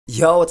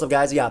Yo, what's up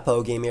guys? We got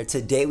PokeaimMD here.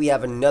 Today we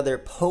have another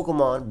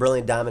Pokemon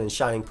Brilliant Diamond and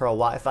Shining Pearl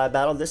Wi-Fi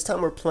battle. This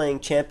time we're playing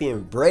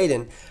Champion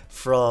Braeden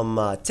from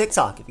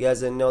TikTok. If you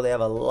guys didn't know, they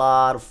have a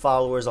lot of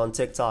followers on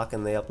TikTok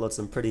and they upload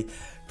some pretty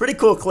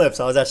cool clips.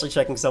 I was actually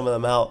checking some of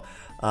them out.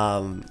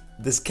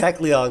 This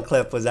Kecleon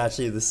clip was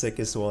actually the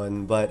sickest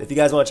one, but if you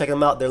guys want to check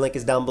them out, their link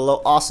is down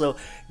below. Also,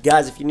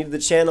 guys, if you're new to the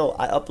channel,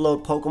 I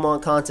upload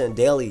Pokemon content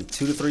daily,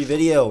 2 to 3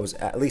 videos,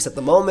 at least at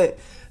the moment.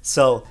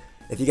 So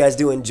if you guys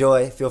do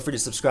enjoy, feel free to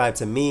subscribe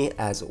to me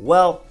as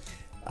well.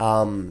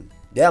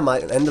 Yeah, my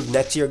end of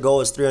next year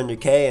goal is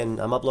 300K, and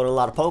I'm uploading a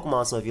lot of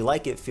Pokemon, so if you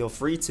like it, feel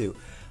free to.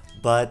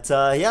 But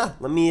yeah,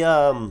 let me,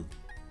 oh,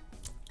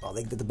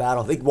 they did the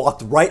battle. They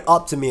walked right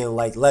up to me and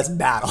like, let's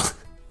battle.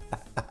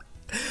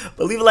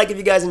 But leave a like if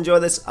you guys enjoy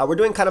this. We're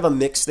doing kind of a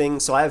mixed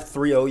thing, so I have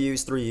 3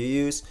 OUs, 3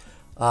 UUs.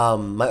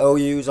 My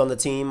OUs on the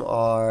team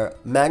are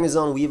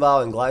Magnezone,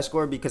 Weavile, and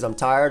Gliscor, because I'm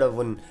tired of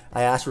when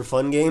I ask for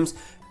fun games,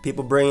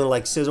 people bringing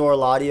like Scizor,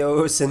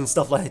 Latios, and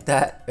stuff like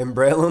that, and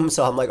Breloom.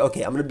 So I'm like,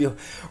 okay, we're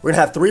gonna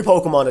have 3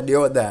 Pokemon to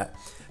deal with that.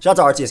 Shout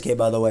out to RTSK,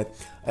 by the way,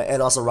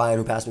 and also Ryan,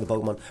 who passed me the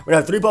Pokemon. We're gonna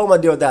have 3 Pokemon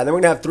to deal with that, and then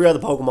we're gonna have 3 other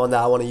Pokemon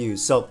that I want to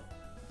use. So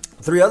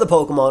 3 other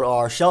Pokemon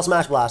are Shell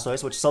Smash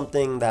Blastoise, which is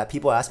something that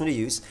people ask me to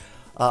use.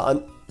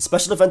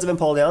 Special Defensive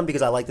Empoleon,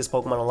 because I like this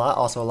Pokemon a lot.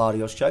 Also a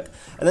Latios check.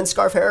 And then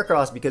Scarf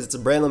Heracross, because it's a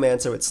Breloom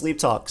answer with Sleep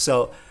Talk.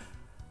 So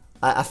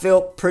I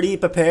feel pretty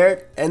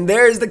prepared. And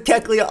there's the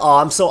Kecleon. Oh,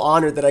 I'm so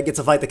honored that I get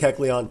to fight the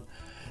Kecleon.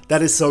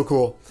 That is so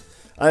cool.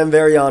 I am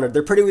very honored.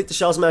 They're pretty weak to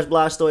Shell Smash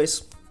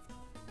Blastoise,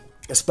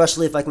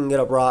 especially if I can get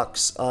up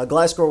rocks.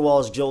 Gliscor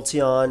Walls,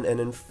 Jolteon,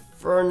 and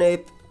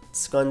Infernape,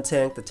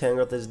 Skuntank. The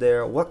Tangrowth is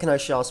there. What can I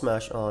Shell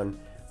Smash on?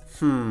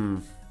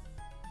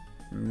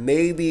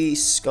 Maybe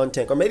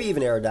Skuntank, or maybe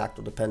even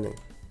Aerodactyl, depending.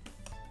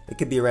 It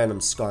could be a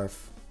random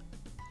Scarf.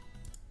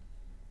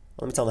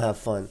 Let me tell them to have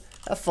fun.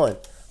 Have fun.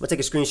 I'm gonna take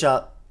a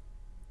screenshot.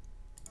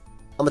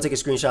 I'm gonna take a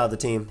screenshot of the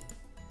team.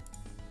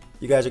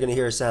 You guys are gonna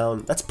hear a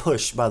sound. That's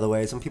push, by the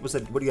way. Some people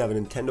said, what do you have, a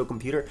Nintendo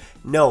computer?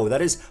 No,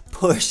 that is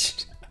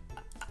push.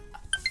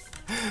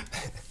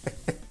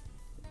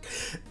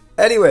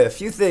 Anyway, a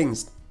few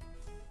things.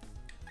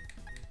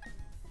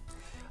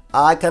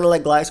 I kind of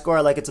like Gliscor.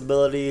 I like its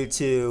ability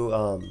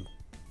to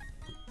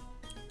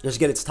just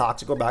get its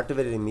Toxic Orb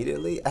activated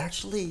immediately.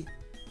 Actually,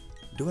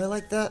 do I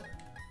like that?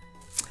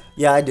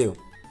 Yeah, I do.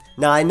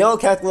 Now, I know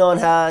Kecleon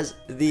has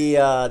the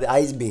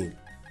Ice Beam.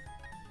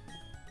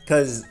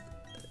 Because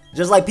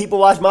just like people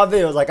watch my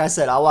videos, like I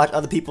said, I watch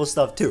other people's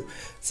stuff too.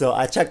 So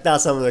I checked out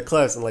some of the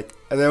clips and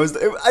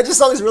I just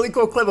saw this really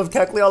cool clip of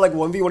Kecleon like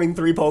 1v1ing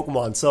 3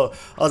 Pokemon. So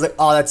I was like,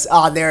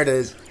 oh, there it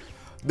is.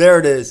 There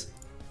it is.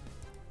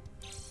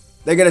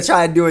 They're going to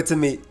try and do it to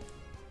me.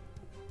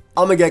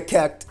 I'm going to get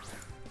kecked.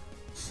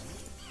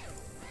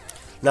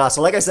 Nah,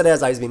 so like I said, it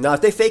has Ice Beam. Now, if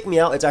they fake me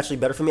out, it's actually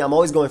better for me. I'm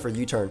always going for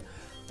U-turn.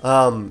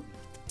 I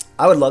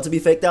would love to be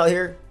faked out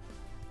here.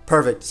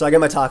 Perfect. So I get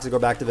my Toxic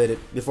Orb activated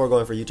before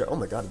going for U-turn. Oh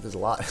my god, there's a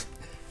lot.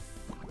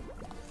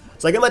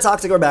 So I get my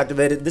Toxic Orb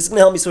activated. This is going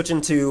to help me switch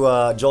into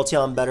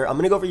Jolteon better. I'm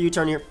going to go for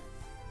U-turn here.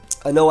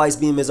 I know Ice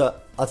Beam is a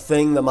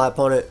thing that my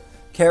opponent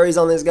carries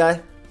on this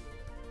guy.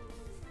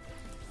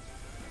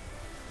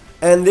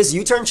 And this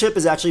U-turn chip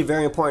is actually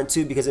very important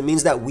too, because it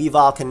means that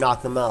Weavile can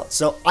knock them out.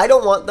 So I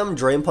don't want them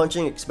Drain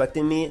Punching,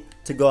 expecting me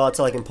to go out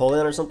to like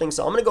Empoleon or something.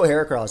 So I'm going to go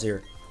Heracross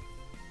here.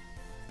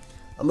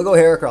 I'm going to go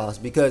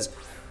Heracross because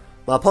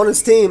my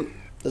opponent's team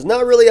does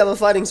not really have a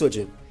fighting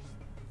switching.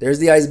 There's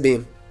the Ice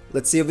Beam.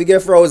 Let's see if we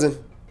get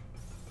frozen.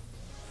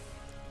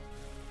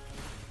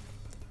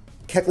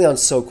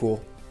 Kecleon's so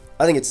cool.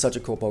 I think it's such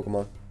a cool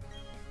Pokemon.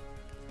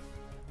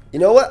 You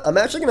know what? I'm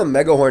actually going to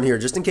Mega Horn here,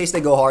 just in case they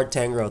go hard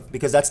Tangrowth,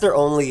 because that's their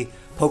only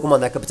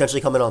Pokemon that could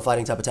potentially come in on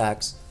fighting type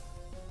attacks.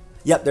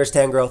 Yep, there's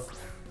Tangrowth.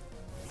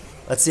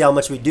 Let's see how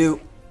much we do.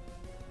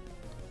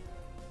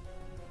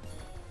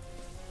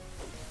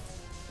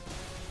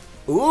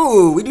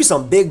 Ooh, we do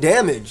some big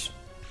damage.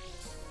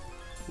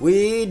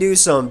 We do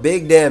some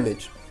big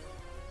damage.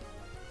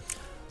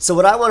 So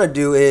what I want to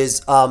do is,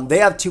 they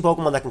have 2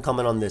 Pokemon that can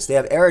come in on this. They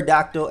have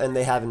Aerodactyl and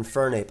they have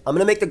Infernape. I'm going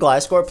to make the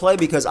Gliscor play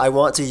because I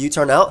want to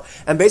U-turn out.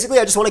 And basically,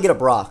 I just want to get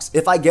up rocks.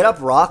 If I get up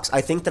rocks,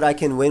 I think that I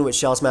can win with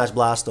Shell Smash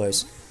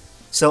Blastoise.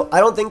 So I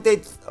don't think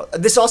they...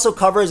 This also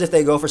covers if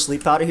they go for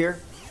Sleep Powder here.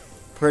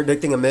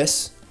 Predicting a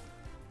miss.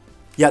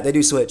 Yeah, they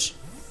do switch.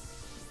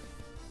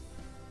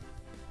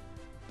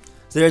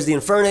 So there's the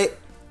Infernape.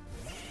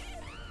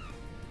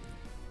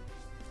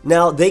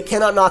 Now, they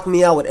cannot knock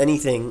me out with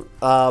anything,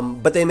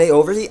 but they may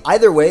overheat.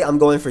 Either way, I'm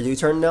going for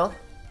U-turn now.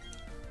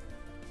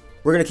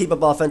 We're going to keep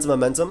up offensive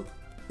momentum.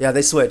 Yeah,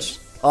 they switch.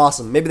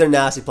 Awesome. Maybe they're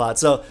Nasty Plot.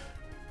 So,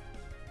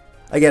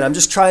 again, I'm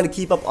just trying to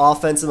keep up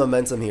offensive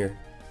momentum here.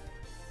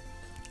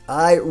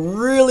 I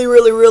really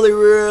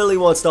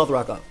want Stealth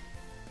Rock up.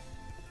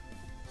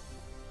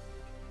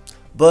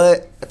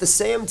 But at the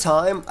same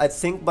time, I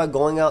think by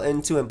going out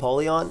into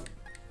Empoleon,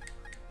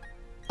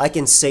 I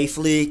can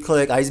safely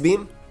click Ice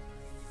Beam.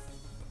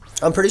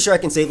 I'm pretty sure I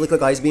can safely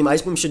click Ice Beam.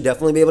 Ice Beam should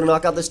definitely be able to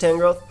knock out this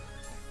Tangrowth.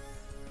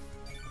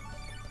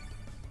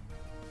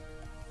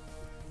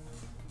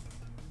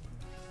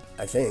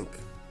 I think.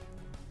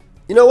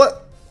 You know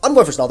what? I'm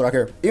going for Stealth Rock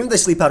here. Even if they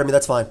sleep powder me,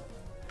 that's fine.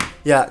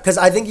 Yeah, because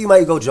I think you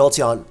might go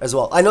Jolteon as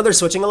well. I know they're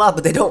switching a lot,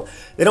 but they don't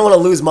want to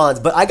lose Mons.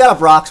 But I got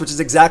up Rocks, which is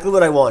exactly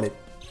what I wanted.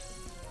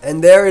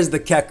 And there is the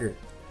Kecker.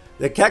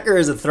 The Kecker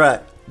is a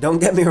threat. Don't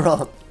get me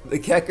wrong. The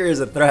Kecker is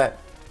a threat.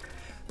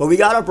 But we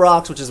got up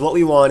Rocks, which is what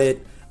we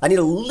wanted. I need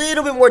a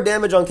little bit more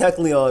damage on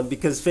Kecleon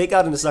because Fake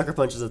Out into Sucker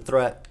Punch is a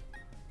threat.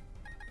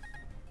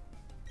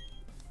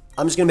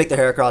 I'm just going to make the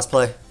Heracross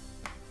play.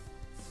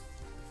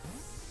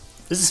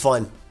 This is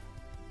fun.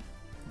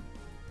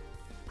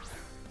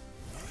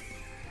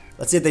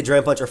 Let's see if they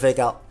Drain Punch or Fake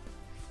Out.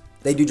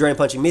 They do Drain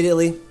Punch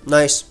immediately.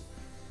 Nice.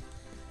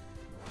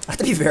 I have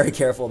to be very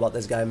careful about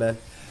this guy, man.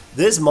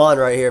 This Mon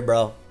right here,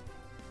 bro.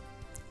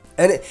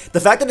 And the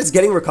fact that it's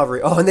getting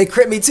recovery. Oh, and they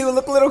crit me too.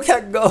 Look, little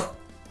cat go.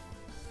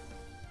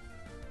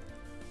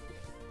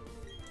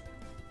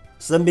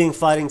 So them being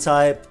fighting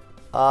type.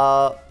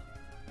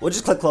 We'll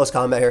just click close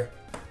combat here.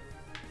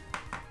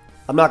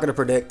 I'm not going to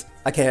predict.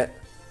 I can't.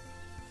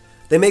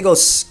 They may go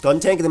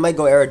Skuntank, they might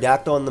go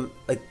Aerodactyl on them,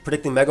 like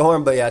predicting Mega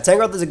Horn, but yeah,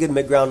 Tangrowth is a good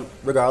mid-ground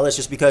regardless,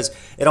 just because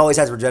it always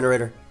has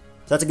Regenerator.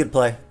 So that's a good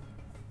play.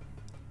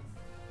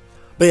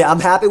 But yeah, I'm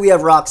happy we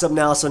have Rocks up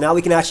now, so now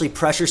we can actually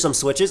pressure some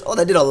switches. Oh,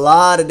 that did a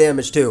lot of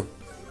damage too.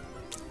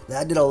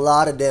 That did a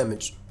lot of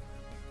damage.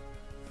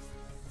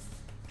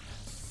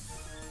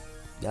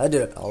 That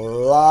did a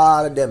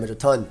lot of damage, a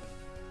ton.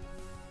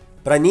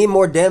 But I need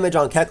more damage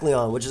on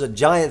Kecleon, which is a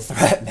giant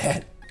threat,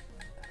 man.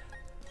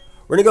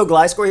 We're going to go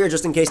Gliscor here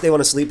just in case they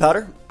want to Sleep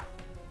Powder.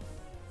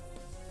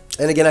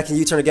 And again, I can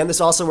U-turn again. This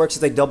also works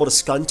if they double to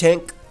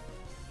Skuntank.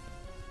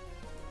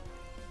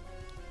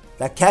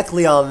 That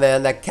Kecleon,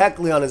 man. That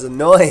Kecleon is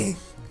annoying.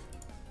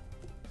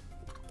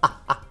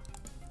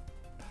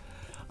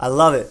 I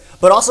love it.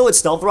 But also with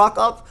Stealth Rock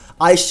up,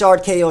 Ice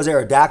Shard KOs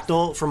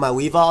Aerodactyl from my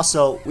Weavile.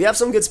 So we have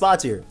some good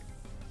spots here.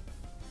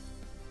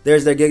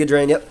 There's their Giga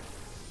Drain. Yep.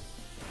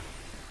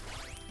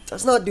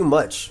 Does not do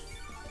much.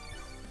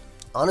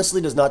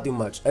 Honestly, does not do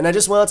much. And I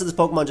just went out to this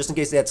Pokemon just in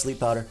case they had Sleep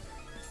Powder.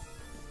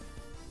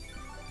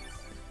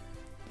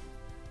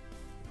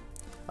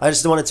 I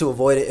just wanted to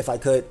avoid it if I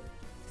could.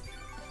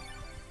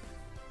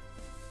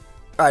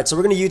 Alright, so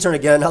we're going to U-turn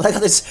again. I like how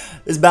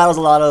this battle's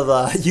a lot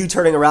of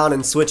U-turning around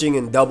and switching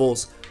and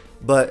doubles.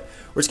 But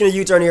we're just going to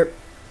U-turn here.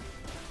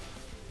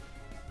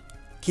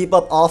 Keep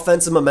up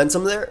offensive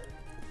momentum there.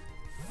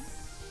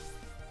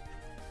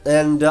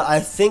 And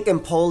I think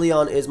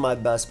Empoleon is my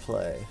best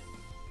play.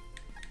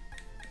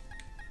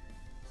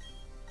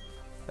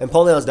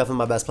 Empoleon is definitely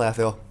my best play, I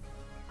feel.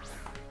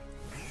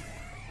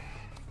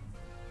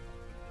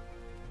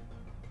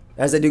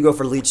 As they do go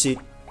for Leech Seed.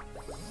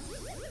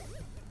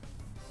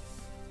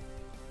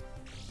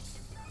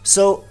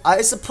 So,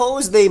 I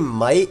suppose they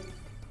might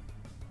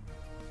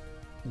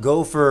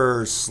go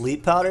for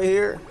Sleep Powder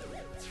here.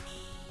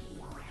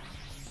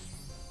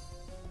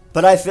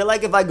 But I feel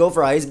like if I go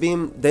for Ice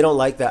Beam, they don't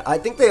like that. I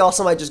think they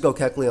also might just go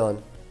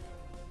Kecleon.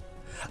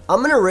 I'm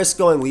going to risk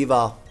going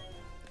Weavile.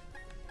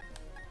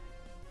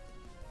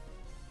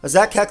 As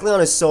that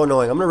Kecleon is so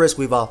annoying. I'm going to risk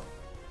Weavile.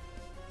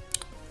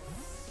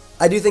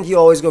 I do think you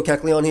always go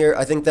Kecleon here.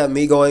 I think that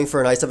me going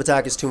for an Ice Type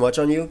attack is too much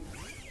on you.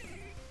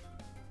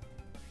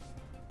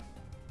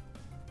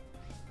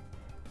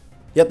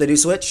 Yep, they do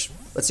switch.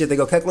 Let's see if they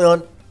go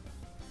Kecleon.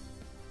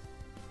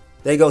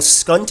 They go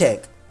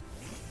Skuntank,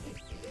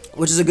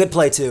 which is a good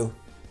play too.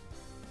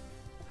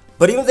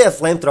 But even if they have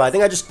Flamethrower, I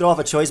think I just throw off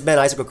a Choice Band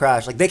Icicle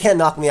Crash. Like, they can't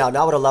knock me out.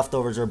 Not with a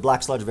Leftovers or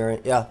Black Sludge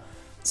variant. Yeah.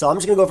 So I'm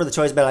just going to go for the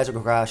Choice Band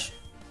Icicle Crash.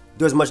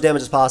 Do as much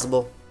damage as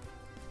possible.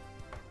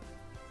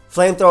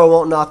 Flamethrower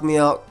won't knock me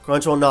out.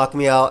 Crunch won't knock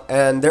me out.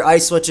 And their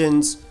Ice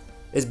Switch-ins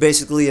is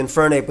basically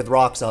Infernape with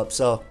Rocks up.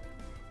 So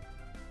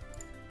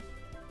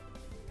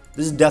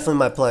this is definitely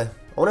my play.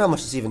 I wonder how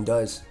much this even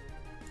does.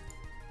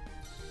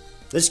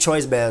 This is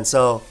Choice Band,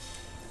 so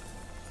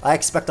I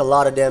expect a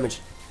lot of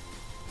damage.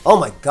 Oh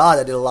my god,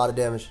 that did a lot of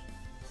damage.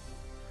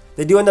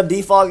 They do end up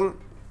defogging.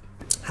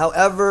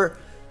 However,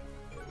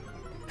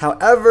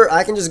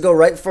 I can just go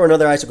right for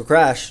another Icicle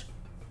Crash.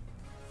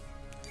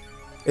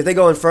 If they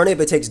go Infernape,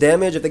 it takes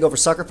damage. If they go for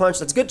Sucker Punch,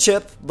 that's a good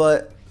chip,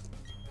 but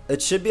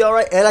it should be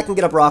alright. And I can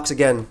get up Rocks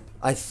again,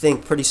 I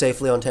think, pretty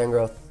safely on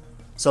Tangrowth.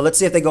 So let's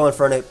see if they go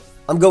Infernape.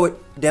 I'm going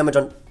with damage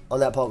on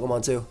that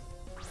Pokemon too.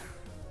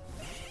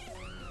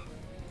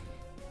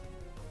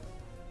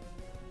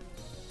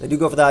 They do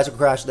go for the Icicle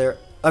Crash there.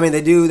 I mean,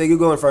 they do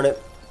go Infernape.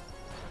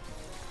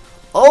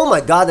 Oh my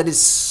god, that is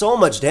so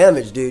much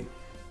damage, dude.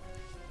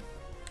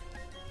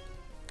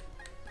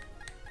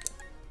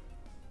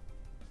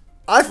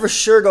 I for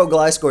sure go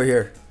Gliscor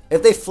here.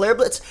 If they Flare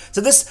Blitz... So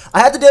this...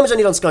 I have the damage I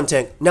need on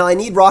Skuntank. Now I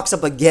need Rocks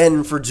up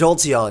again for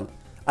Jolteon.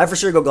 I for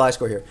sure go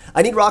Gliscor here.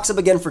 I need Rocks up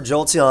again for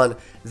Jolteon.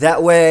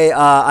 That way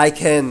I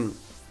can...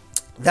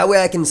 That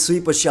way I can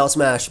sweep with Shell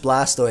Smash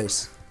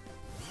Blastoise.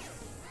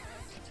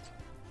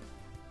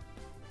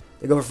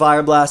 They go for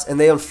Fire Blast, and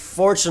they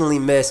unfortunately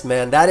miss,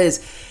 man. That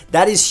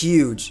is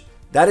huge.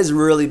 That is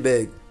really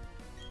big.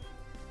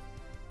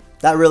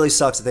 That really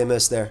sucks that they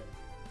missed there.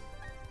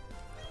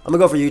 I'm going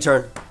to go for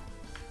U-turn.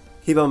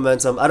 Keep up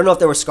momentum. I don't know if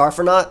they were Scarf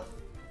or not.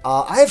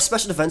 I have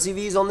special defense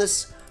EVs on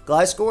this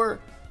Gliscor,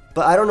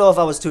 but I don't know if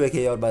I was 2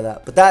 KO'd by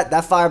that. But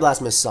that Fire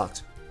Blast miss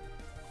sucked.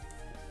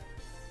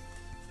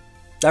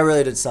 That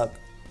really did suck.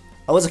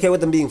 I was okay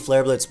with them being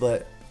Flare Blitz,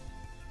 but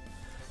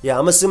yeah,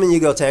 I'm assuming you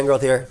go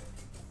Tangrowth here.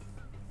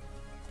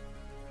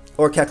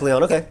 Or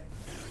Kecleon, okay.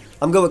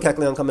 I'm good with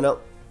Kecleon coming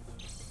out.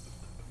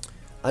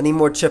 I need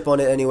more chip on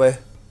it anyway.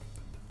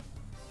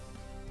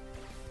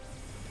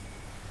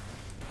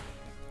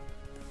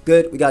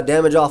 Good, we got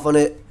damage off on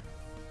it.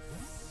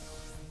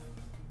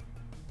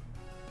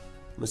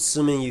 I'm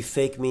assuming you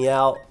fake me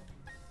out.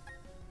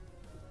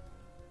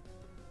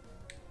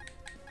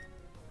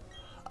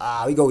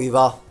 We go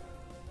Eval.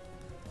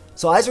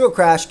 So Icicle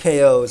Crash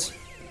KOs.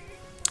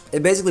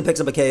 It basically picks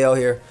up a KO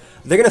here.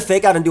 They're going to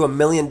fake out and do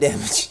 1,000,000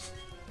 damage.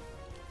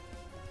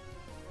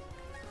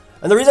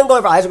 And the reason I'm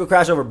going for Icicle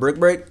Crash over Brick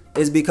Break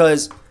is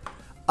because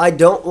I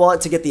don't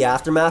want to get the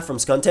aftermath from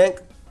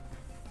Skuntank.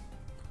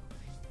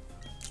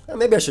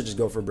 Maybe I should just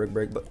go for Brick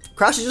Break, but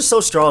Crash is just so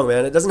strong,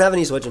 man. It doesn't have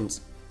any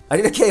switch-ins. I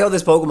need to KO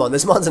this Pokemon.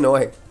 This mon's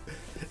annoying.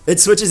 It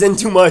switches in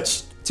too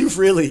much, too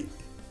freely.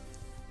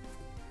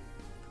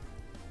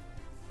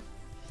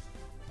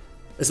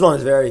 This one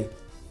is very,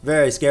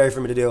 very scary for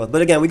me to deal with.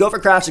 But again, we go for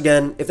Crash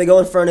again. If they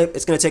go Infernape,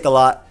 it's going to take a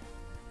lot.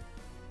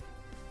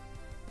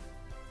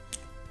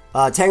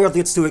 Tangrowth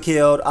gets 2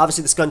 KO'd.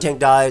 Obviously, the Skuntank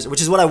dies,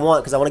 which is what I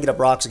want because I want to get up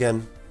rocks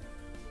again.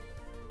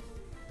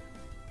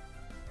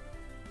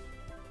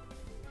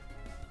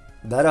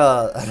 That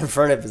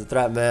Infernape is a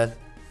threat, man.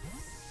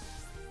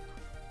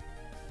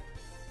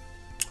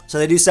 So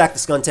they do sack the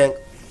Skuntank.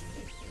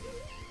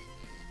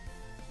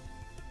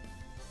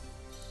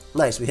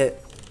 Nice, we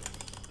hit.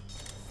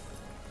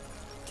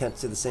 Can't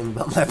say the same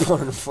about my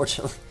opponent,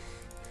 unfortunately.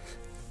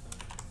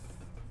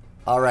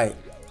 Alright.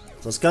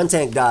 So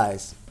Skuntank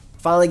dies.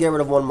 Finally get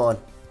rid of one Mon.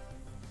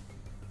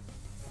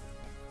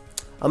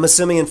 I'm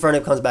assuming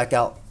Infernape comes back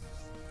out.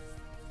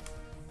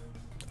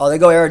 Oh, they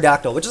go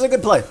Aerodactyl, which is a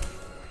good play.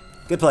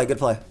 Good play, good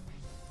play.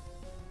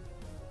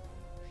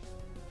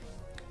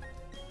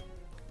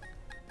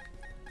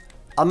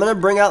 I'm going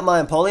to bring out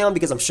my Empoleon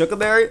because I'm Shuka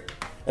Berry.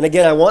 And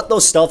again, I want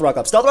those Stealth Rock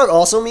up. Stealth Rock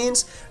also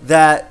means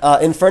that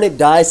Infernape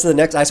dies to the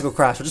next Icicle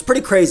Crash, which is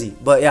pretty crazy.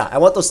 But yeah, I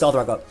want those Stealth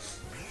Rock up.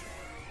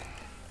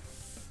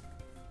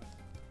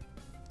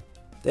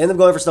 They end up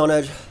going for Stone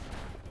Edge.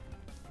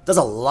 Does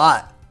a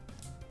lot.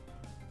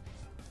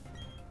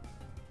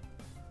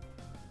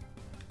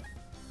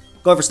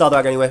 Going for Stealth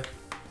Rock anyway.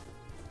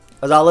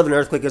 As I'll live an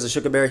Earthquake as a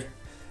Shuka Berry.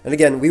 And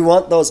again, we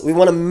want those. We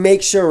want to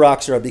make sure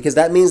rocks are up because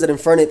that means that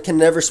Infernape can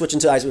never switch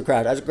into Icicle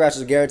Crash. Icicle Crash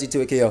is guaranteed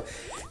to a KO.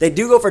 They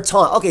do go for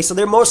Taunt. Okay, so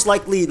they're most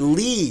likely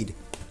lead.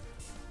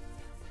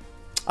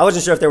 I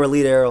wasn't sure if they were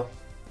lead arrow.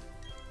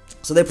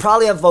 So they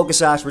probably have Focus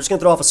Sash. We're just going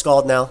to throw off a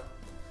Scald now.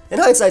 In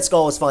hindsight,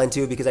 Skull was fine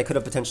too because I could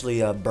have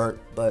potentially burnt,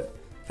 but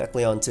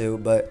Kecleon too.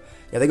 But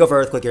yeah, they go for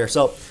Earthquake here.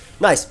 So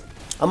nice.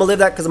 I'm gonna live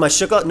that because of my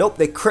Shuka. Nope,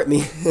 they crit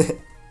me.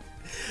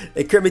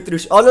 They crit me through.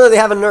 Oh no, they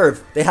have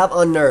Unnerve. They have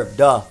Unnerve.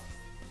 Duh.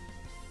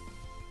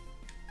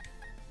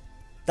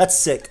 That's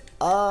sick.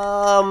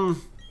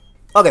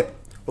 Okay,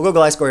 we'll go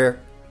Gliscor here.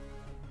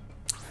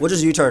 We'll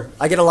just U-turn.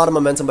 I get a lot of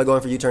momentum by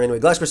going for U-turn anyway.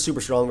 Gliscor's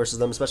super strong versus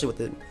them, especially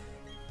with it.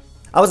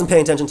 I wasn't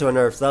paying attention to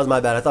Unnerve, so that was my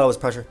bad. I thought it was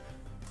pressure.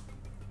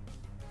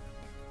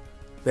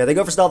 Yeah, they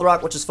go for Stealth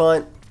Rock, which is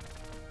fine.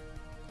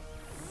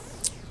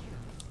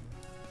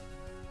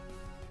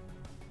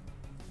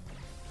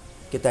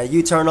 Get that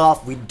U-turn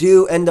off. We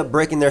do end up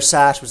breaking their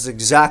Sash, which is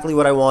exactly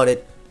what I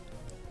wanted.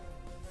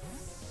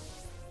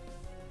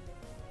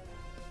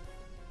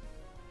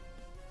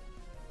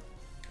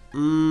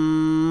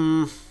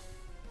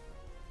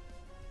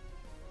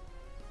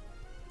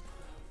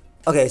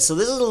 Okay, so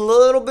this is a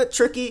little bit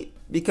tricky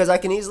because I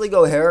can easily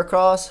go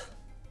Heracross.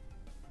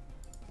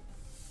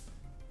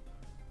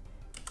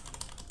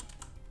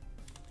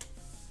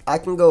 I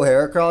can go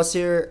Heracross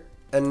here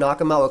and knock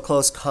him out with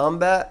close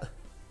combat.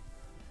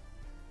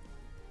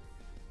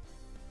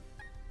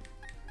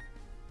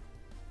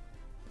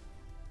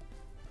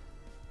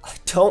 I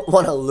don't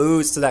want to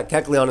lose to that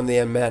Kecleon in the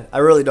end, man. I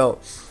really don't.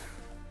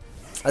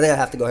 I think I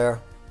have to go Hera.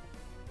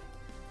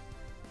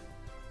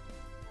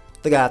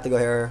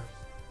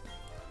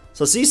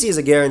 So CC is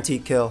a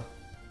guaranteed kill.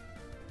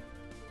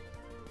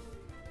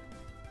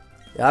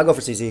 Yeah, I'll go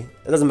for CC.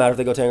 It doesn't matter if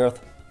they go Tangrowth.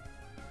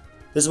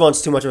 This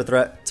one's too much of a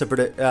threat to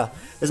predict. Yeah,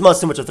 this one's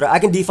too much of a threat. I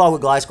can default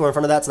with Gliscor in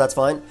front of that, so that's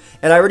fine.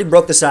 And I already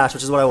broke the Sash,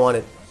 which is what I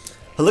wanted.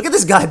 But look at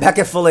this guy back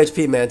at full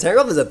HP, man.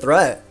 Tangrowth is a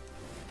threat.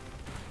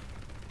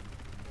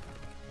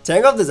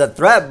 Tangrowth is a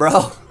threat,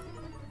 bro.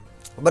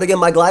 But again,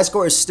 my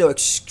Gliscor is still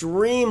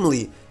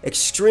extremely,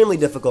 extremely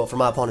difficult for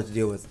my opponent to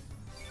deal with.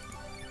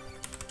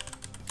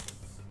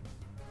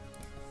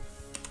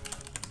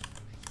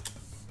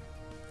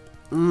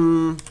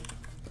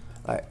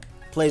 Alright.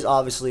 Plays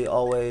obviously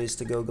always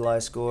to go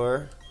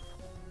Gliscor.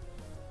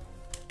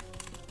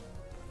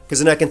 Because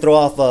then I can throw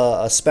off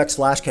a Specs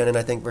Flash Cannon,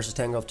 I think, versus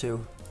Tangrowth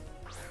too.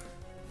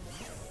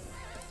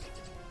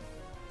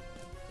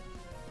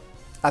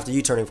 After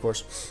U-turning, of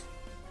course.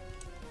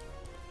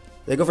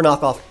 They go for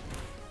knockoff.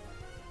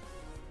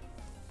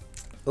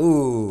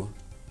 Ooh.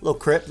 A little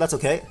crit. That's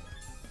okay.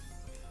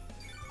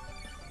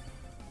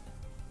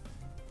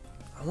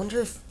 I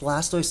wonder if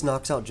Blastoise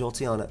knocks out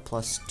Jolteon at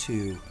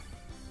 +2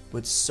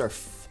 with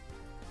Surf.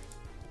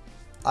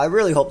 I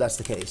really hope that's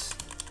the case.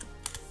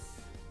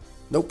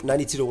 Nope,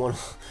 92 to 1.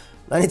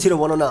 92 to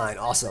 109.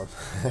 Awesome.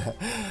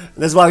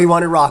 This is why we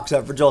wanted rocks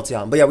up for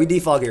Jolteon. But yeah, we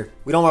defog here.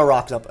 We don't want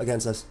rocks up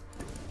against us.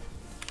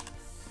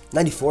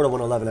 94 to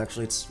 111,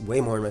 actually. It's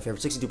way more in my favor.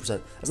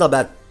 62%. That's not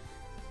bad.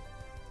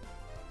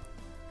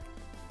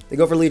 They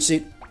go for leech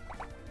seed.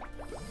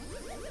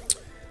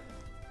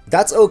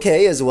 That's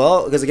okay as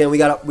well, because again, we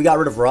got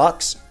rid of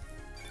rocks.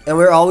 And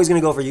we're always going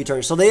to go for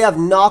U-turn. So they have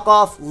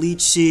knockoff,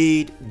 leech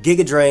seed,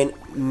 Giga Drain.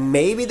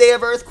 Maybe they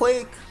have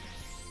Earthquake.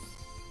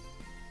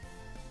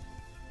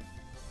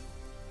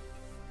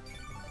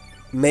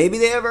 Maybe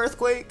they have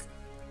Earthquake.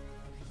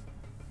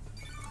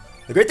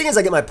 The great thing is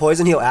I get my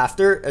Poison Heal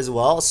after as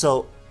well,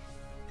 so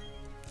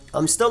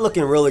I'm still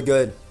looking really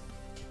good.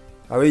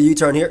 Are we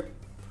U-turn here?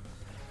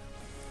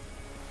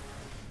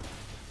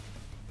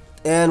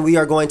 And we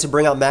are going to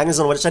bring out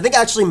Magnezone, which I think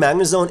actually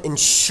Magnezone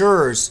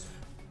ensures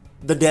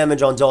the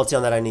damage on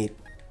Jolteon that I need.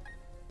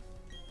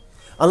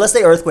 Unless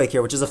they Earthquake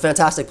here, which is a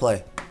fantastic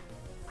play.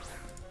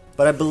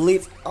 But I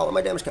believe... Oh,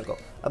 my damage can't go.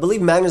 I believe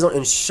Magnezone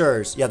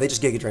ensures... Yeah, they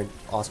just Giga Drain.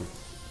 Awesome.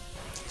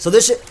 So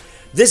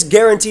this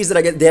guarantees that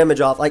I get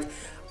damage off. Like,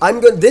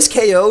 I'm good. This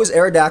KOs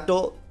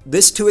Aerodactyl.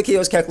 This 2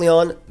 KOs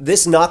Kecleon.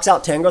 This knocks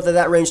out Tangrowth at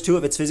that range too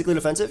if it's physically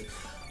defensive.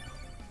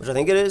 Which I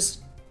think it is.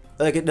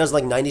 I think it does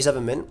like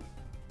 97 min.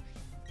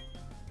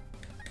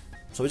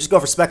 So we just go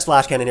for Specs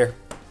Flash Cannon here.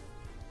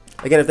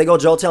 Again, if they go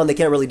Jolteon, they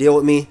can't really deal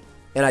with me.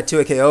 And I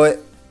 2 KO it.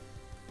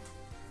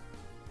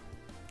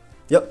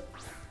 Yep.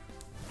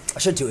 I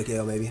should 2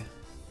 KO maybe.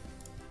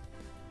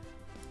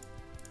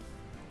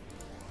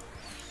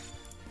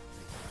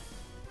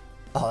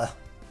 Oh,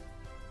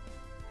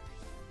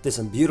 did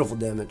some beautiful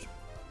damage.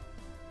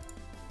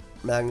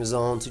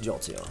 Magnezone to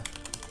Jolteon.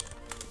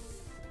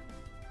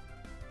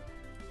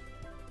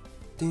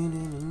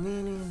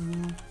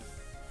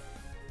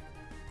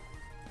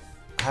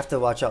 I have to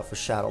watch out for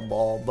Shadow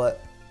Ball,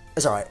 but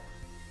it's alright.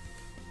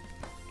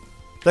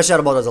 That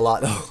Shadow Ball does a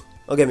lot, though.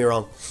 Don't get me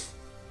wrong.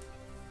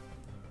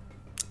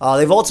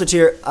 They Volt Switch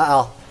here.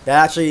 Uh-oh.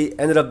 That actually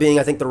ended up being,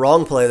 I think, the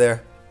wrong play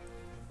there.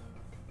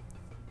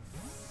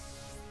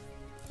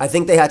 I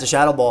think they had to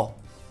Shadow Ball.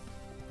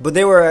 But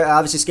they were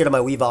obviously scared of my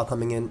Weavile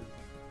coming in.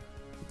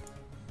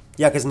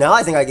 Yeah, because now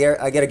I think I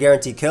get a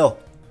guaranteed kill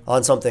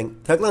on something.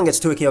 Kecleon gets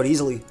 2 KO'd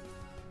easily.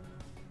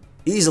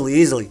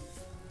 Easily.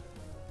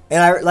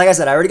 And like I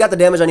said, I already got the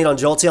damage I need on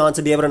Jolteon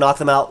to be able to knock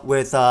them out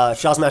with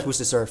Shell Smash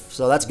Boosted Surf.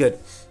 So that's good.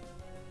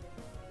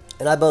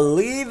 And I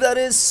believe that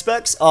is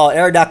Specs. Oh,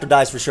 Aerodactyl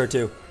dies for sure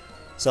too.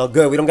 So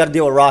good. We don't got to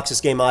deal with rocks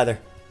this game either.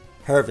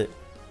 Perfect.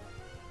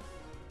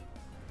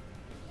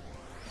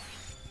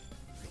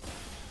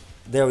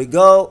 There we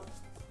go.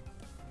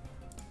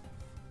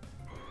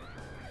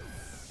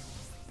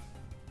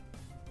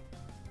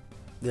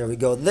 There we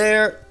go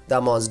there.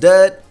 That mon's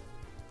dead.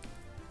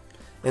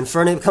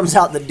 Infernape comes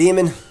out the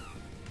demon.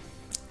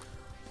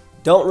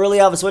 Don't really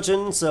have a switch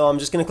in, so I'm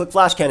just going to click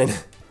Flash Cannon.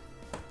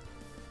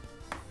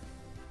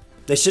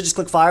 They should just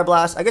click Fire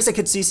Blast. I guess I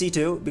could CC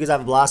too, because I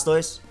have a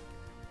Blastoise.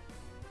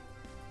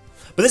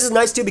 But this is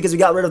nice too, because we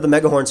got rid of the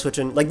Mega Horn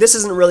switching. Like, this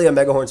isn't really a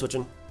Mega Horn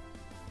switching.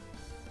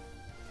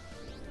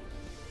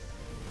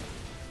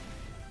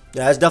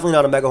 Yeah, it's definitely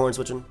not a Mega Horn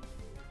switching.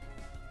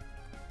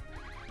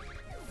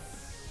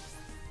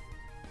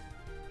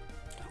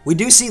 We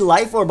do see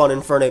Life Orb on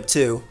Infernape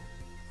too.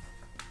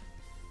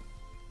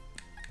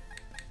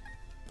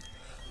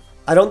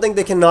 I don't think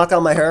they can knock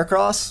out my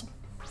Heracross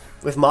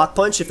with Mach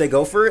Punch if they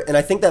go for it, and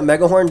I think that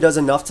Mega Horn does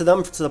enough to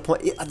them to the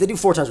point... They do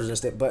 4 times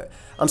resistant, but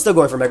I'm still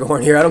going for Mega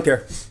Horn here. I don't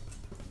care.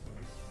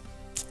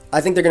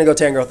 I think they're going to go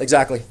Tangrowth,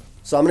 exactly.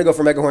 So I'm going to go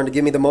for Mega Horn to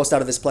give me the most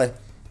out of this play.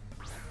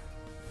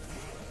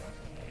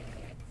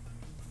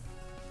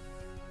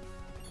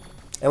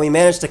 And we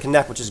managed to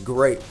connect, which is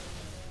great.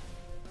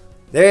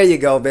 There you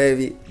go,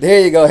 baby.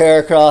 There you go,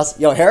 Heracross.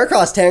 Yo,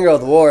 Heracross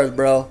Tangrowth Wars,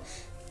 bro.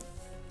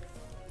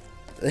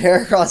 The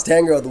Heracross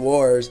Tangrowth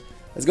Wars.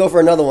 Let's go for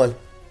another one.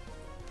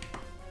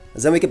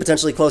 Because then we could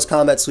potentially close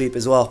combat sweep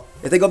as well.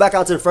 If they go back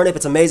out to Infernape,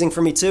 it's amazing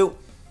for me too.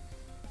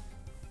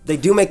 They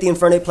do make the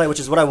Infernape play, which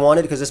is what I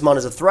wanted because this mon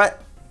is a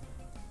threat.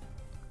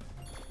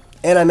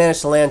 And I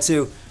managed to land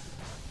too.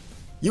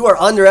 You are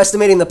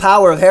underestimating the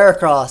power of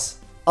Heracross.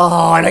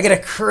 Oh, and I get a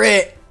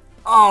crit.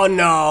 Oh,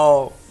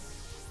 no.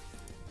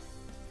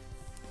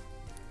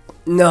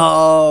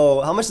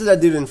 No. How much did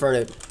that do to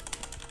Infernape?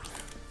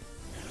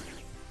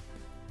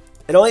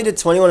 It only did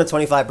 21 to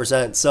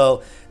 25%.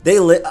 So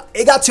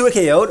it got 2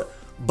 KO'd,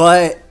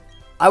 but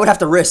I would have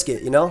to risk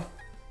it, you know?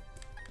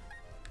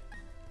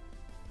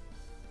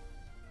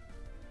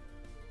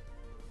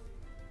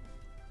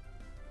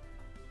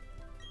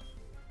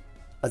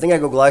 I think I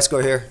go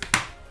Gliscor here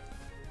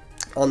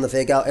on the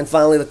fake out and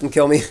finally let them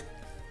kill me.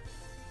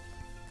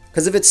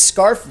 Because if it's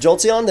Scarf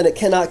Jolteon, then it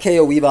cannot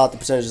KO Weavile at the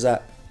percentage is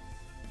at.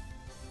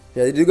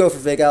 Yeah, they do go for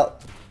fake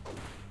out.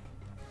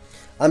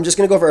 I'm just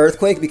going to go for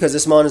Earthquake because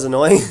this mon is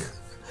annoying.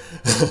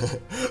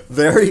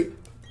 Very.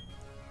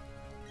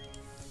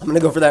 I'm going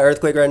to go for that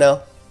Earthquake right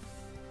now.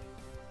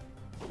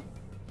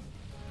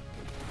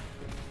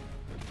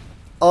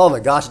 Oh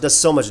my gosh, it does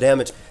so much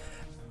damage.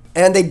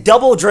 And they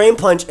double Drain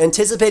Punch,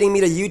 anticipating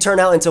me to U-turn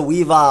out into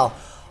Weavile.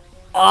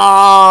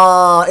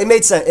 Ah, it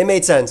made sense. It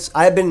made sense.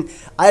 I have been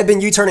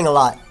U-turning a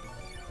lot.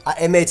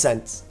 It made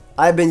sense.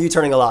 I've been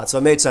U-turning a lot, so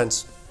it made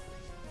sense.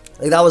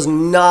 Like, that was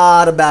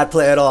not a bad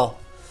play at all.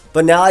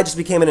 But now I just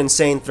became an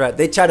insane threat.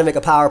 They tried to make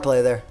a power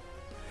play there.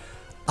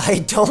 I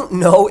don't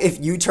know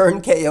if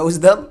U-turn KOs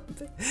them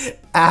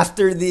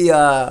after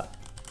the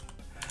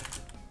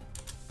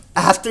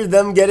after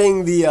them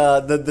getting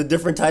the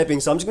different typing.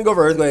 So I'm just gonna go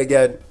for Earthquake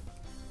again.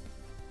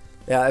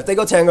 Yeah, if they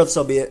go Tangrowth,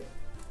 so be it.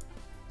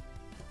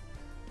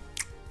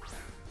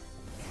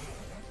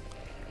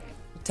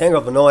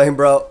 Tangrowth annoying,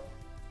 bro.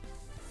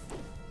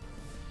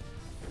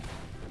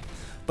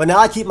 But now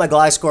I keep my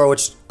Gliscor,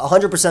 which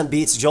 100%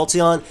 beats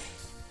Jolteon.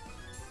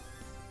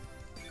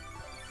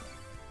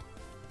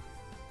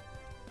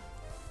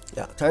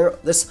 Yeah,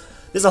 Tangrowth, this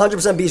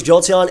 100% beats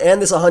Jolteon,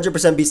 and this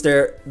 100% beats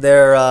their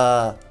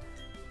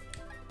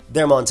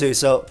Mon too.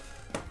 So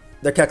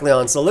their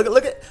Kecleon. So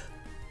look at,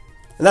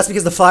 and that's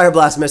because the Fire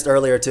Blast missed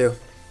earlier too.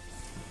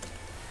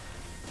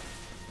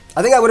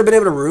 I think I would have been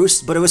able to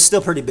Roost, but it was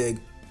still pretty big.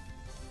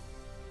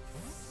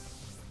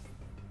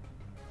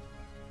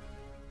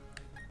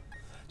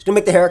 Just gonna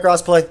make the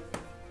Heracross play.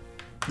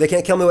 They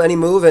can't kill me with any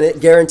move, and it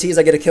guarantees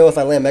I get a kill if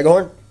I land Mega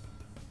Horn.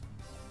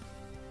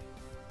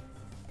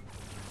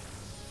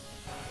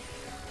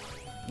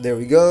 There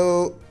we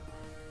go.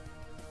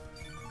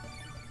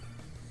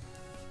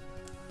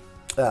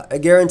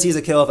 It guarantees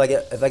a kill if I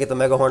get the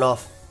Mega Horn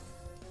off.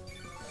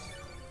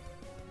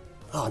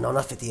 Oh no,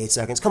 not 58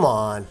 seconds. Come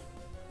on.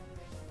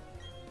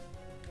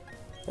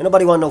 Ain't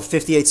nobody want no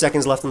 58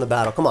 seconds left in the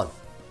battle. Come on.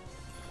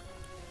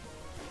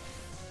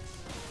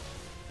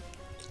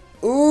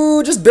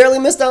 Ooh, just barely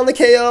missed down the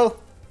KO.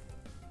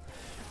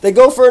 They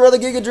go for another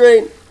Giga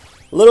Drain.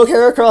 Little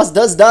Heracross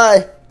does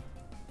die.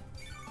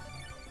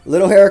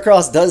 Little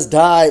Heracross does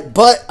die,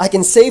 but I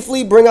can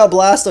safely bring out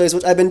Blastoise,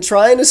 which I've been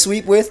trying to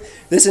sweep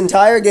with this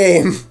entire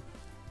game.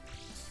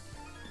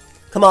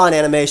 Come on,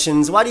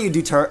 animations. Why do you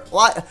do turn?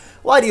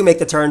 Why do you make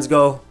the turns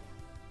go?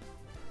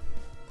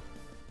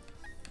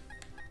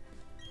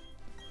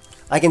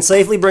 I can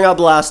safely bring out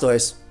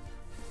Blastoise.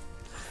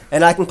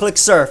 And I can click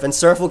Surf, and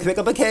Surf will pick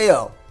up a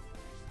KO.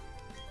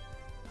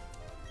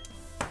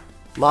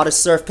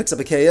 Modest Surf picks up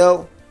a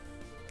KO.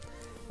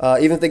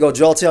 Even if they go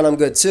Jolteon, I'm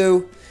good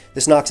too.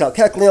 This knocks out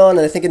Kecleon,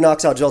 and I think it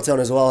knocks out Jolteon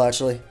as well,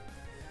 actually.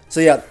 So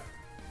yeah.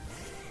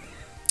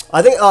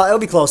 I think it'll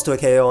be close to a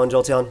KO on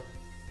Jolteon.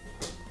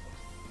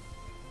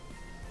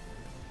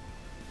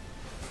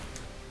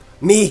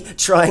 Me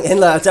trying,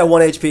 and that's at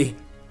 1 HP.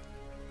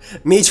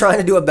 Me trying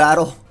to do a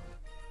battle.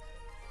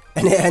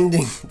 And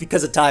ending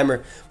because of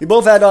timer. We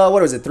both had,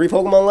 what was it, 3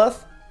 Pokemon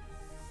left?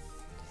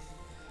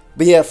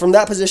 But yeah, from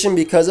that position,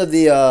 because of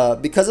the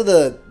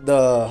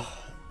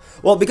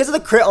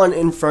crit on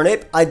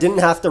Infernape, I didn't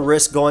have to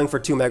risk going for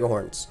 2 Mega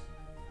Horns.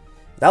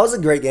 That was a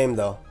great game,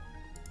 though.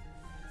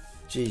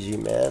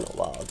 GG, man. A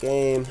wild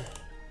game.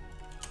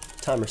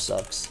 Timer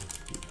sucks.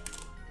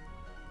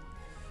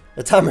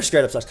 The timer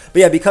straight up sucks. But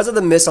yeah, because of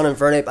the miss on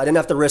Infernape, I didn't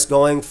have to risk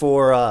going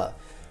for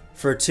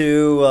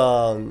two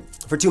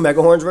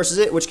Mega Horns versus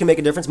it, which can make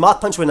a difference. Mach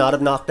Punch would not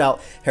have knocked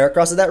out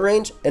Heracross at that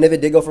range, and if it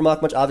did go for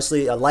Mach Punch,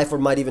 obviously a Life Orb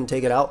might even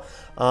take it out.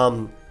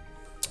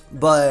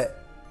 But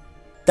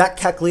that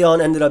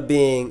Kecleon ended up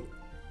being...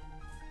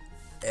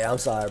 Yeah, I'm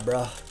sorry,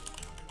 bro.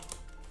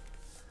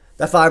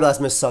 That Fire Blast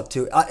miss sucked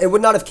too. It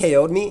would not have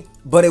KO'd me,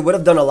 but it would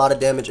have done a lot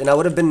of damage, and I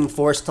would have been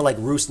forced to like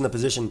roost in the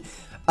position.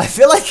 I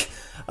feel like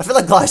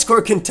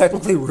Gliscor can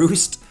technically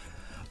roost.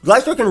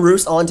 Gliscor can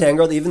roost on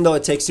Tangrowth, even though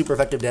it takes super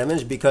effective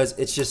damage because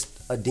it's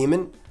just a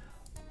demon.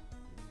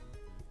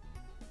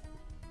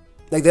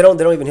 Like they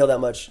don't even heal that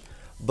much,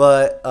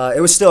 but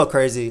it was still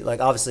crazy. Like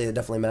obviously it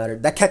definitely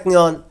mattered. That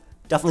Kecleon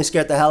definitely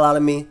scared the hell out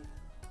of me.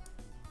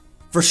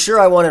 For sure,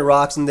 I wanted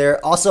rocks in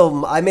there.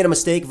 Also, I made a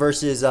mistake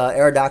versus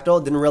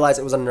Aerodactyl. Didn't realize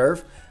it was a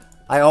nerve.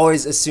 I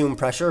always assume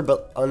pressure,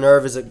 but a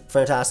nerve is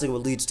fantastic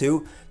with leads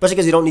too. Especially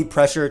because you don't need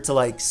pressure to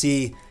like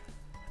see.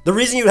 The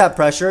reason you'd have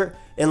pressure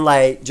in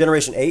like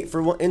Generation 8,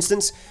 for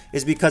instance,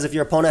 is because if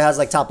your opponent has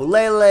like Tapu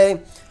Lele,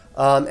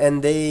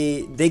 and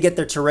they get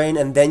their terrain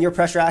and then your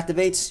pressure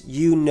activates,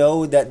 you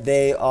know that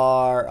they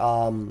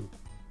are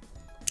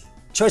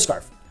Choice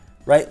Scarf,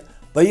 right?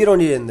 But you don't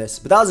need it in this.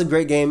 But that was a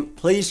great game.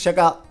 Please check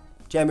out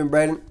Champion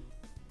Braeden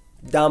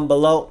down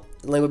below.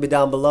 The link will be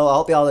down below. I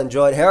hope y'all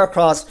enjoyed.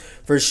 Heracross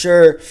for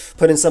sure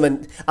put in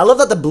some. I love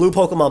that the blue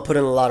Pokemon put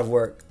in a lot of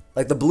work.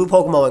 Like the blue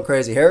Pokemon went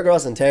crazy.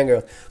 Heracross and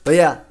Tangrowth. But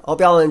yeah, I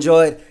hope y'all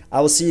enjoyed. I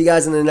will see you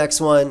guys in the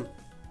next one.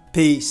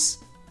 Peace.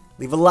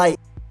 Leave a like.